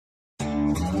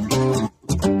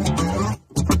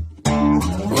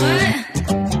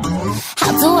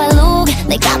How do I look?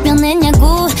 내가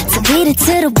변했냐고 소리를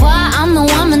들어봐 I'm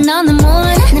the one 너는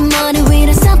몰라 내 머리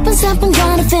위로 사뿐사뿐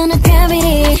걸어 feel no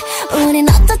gravity 우린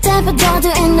어떻게 보다도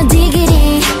in the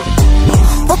diggity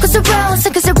Walk us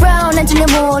around 난전혀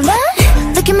몰라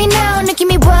Look at me now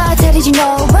느낌이 와 Did you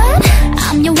know what?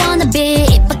 I'm your wannabe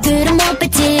입 밖으로 못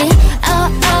뱉지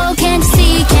Oh oh can't you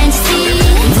see can't you see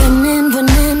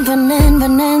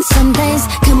Burning Sundays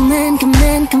come on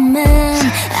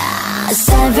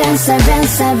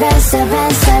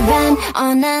Seven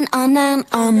on and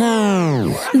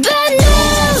Bad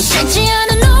news 싫지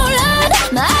않은 논란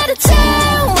말을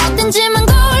채워 어딘지만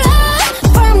골라